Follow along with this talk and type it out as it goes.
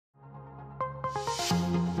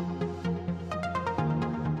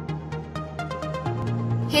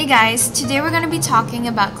Hey guys, today we're going to be talking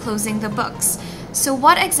about closing the books. So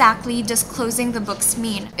what exactly does closing the books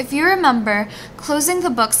mean? If you remember, closing the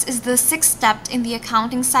books is the sixth step in the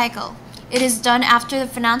accounting cycle. It is done after the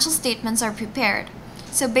financial statements are prepared.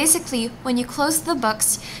 So basically, when you close the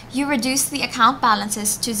books, you reduce the account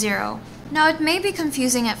balances to zero. Now it may be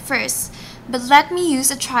confusing at first, but let me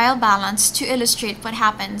use a trial balance to illustrate what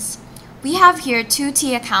happens. We have here two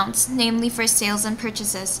T accounts, namely for sales and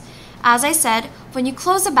purchases. As I said, when you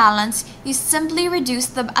close a balance, you simply reduce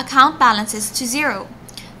the account balances to zero.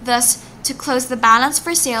 Thus, to close the balance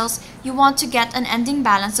for sales, you want to get an ending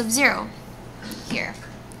balance of zero. Here.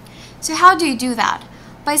 So how do you do that?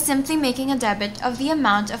 By simply making a debit of the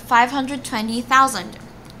amount of 520,000.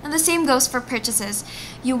 And the same goes for purchases.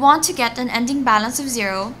 You want to get an ending balance of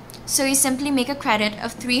zero, so you simply make a credit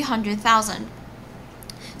of 300,000.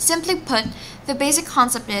 Simply put, the basic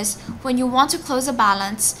concept is, when you want to close a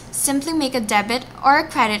balance, simply make a debit or a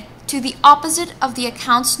credit to the opposite of the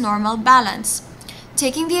account's normal balance.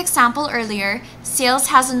 Taking the example earlier, sales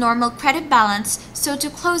has a normal credit balance, so to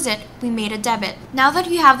close it, we made a debit. Now that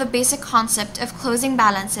you have the basic concept of closing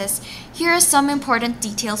balances, here are some important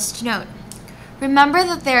details to note. Remember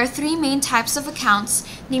that there are three main types of accounts,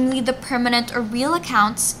 namely the permanent or real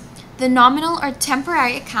accounts, the nominal or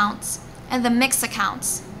temporary accounts, and the mixed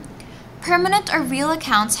accounts. Permanent or real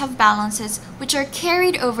accounts have balances which are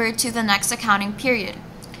carried over to the next accounting period.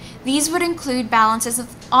 These would include balances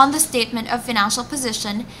on the statement of financial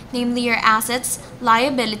position, namely your assets,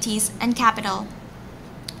 liabilities, and capital.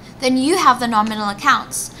 Then you have the nominal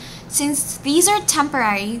accounts. Since these are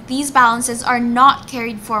temporary, these balances are not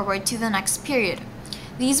carried forward to the next period.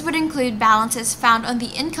 These would include balances found on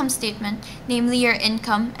the income statement, namely your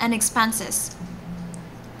income and expenses.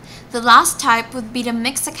 The last type would be the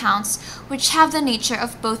mixed accounts, which have the nature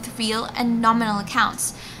of both real and nominal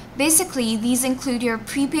accounts. Basically, these include your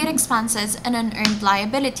prepaid expenses and unearned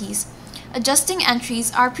liabilities. Adjusting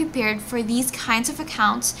entries are prepared for these kinds of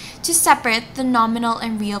accounts to separate the nominal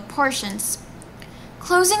and real portions.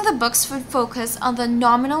 Closing the books would focus on the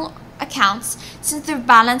nominal accounts since their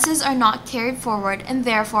balances are not carried forward and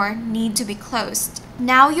therefore need to be closed.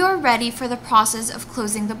 Now you are ready for the process of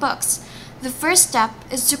closing the books. The first step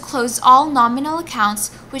is to close all nominal accounts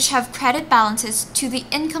which have credit balances to the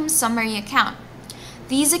income summary account.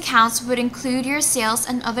 These accounts would include your sales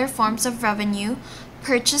and other forms of revenue,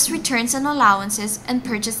 purchase returns and allowances, and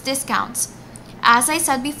purchase discounts. As I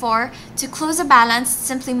said before, to close a balance,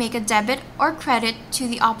 simply make a debit or credit to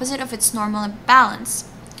the opposite of its normal balance.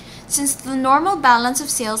 Since the normal balance of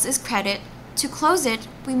sales is credit, to close it,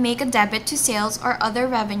 we make a debit to sales or other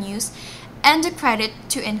revenues and a credit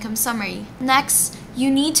to income summary. Next, you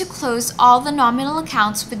need to close all the nominal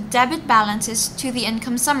accounts with debit balances to the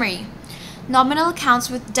income summary. Nominal accounts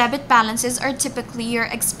with debit balances are typically your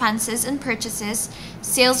expenses and purchases,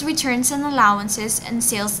 sales returns and allowances, and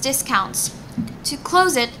sales discounts. To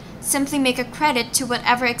close it, simply make a credit to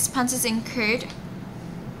whatever expenses incurred,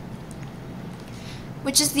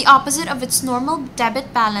 which is the opposite of its normal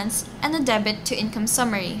debit balance, and a debit to income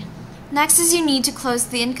summary. Next is you need to close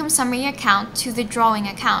the income summary account to the drawing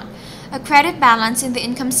account. A credit balance in the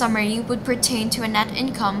income summary would pertain to a net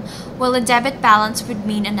income, while a debit balance would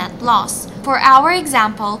mean a net loss. For our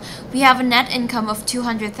example, we have a net income of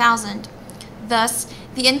 200,000. Thus,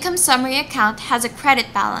 the income summary account has a credit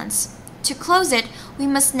balance. To close it, we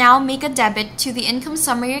must now make a debit to the income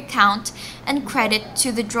summary account and credit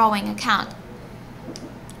to the drawing account,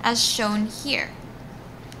 as shown here.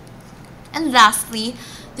 And lastly,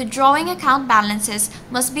 the drawing account balances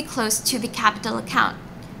must be closed to the capital account.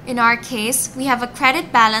 In our case, we have a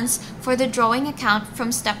credit balance for the drawing account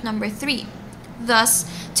from step number 3. Thus,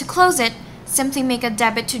 to close it, simply make a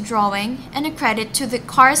debit to drawing and a credit to the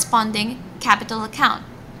corresponding capital account.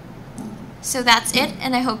 So that's it,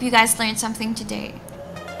 and I hope you guys learned something today.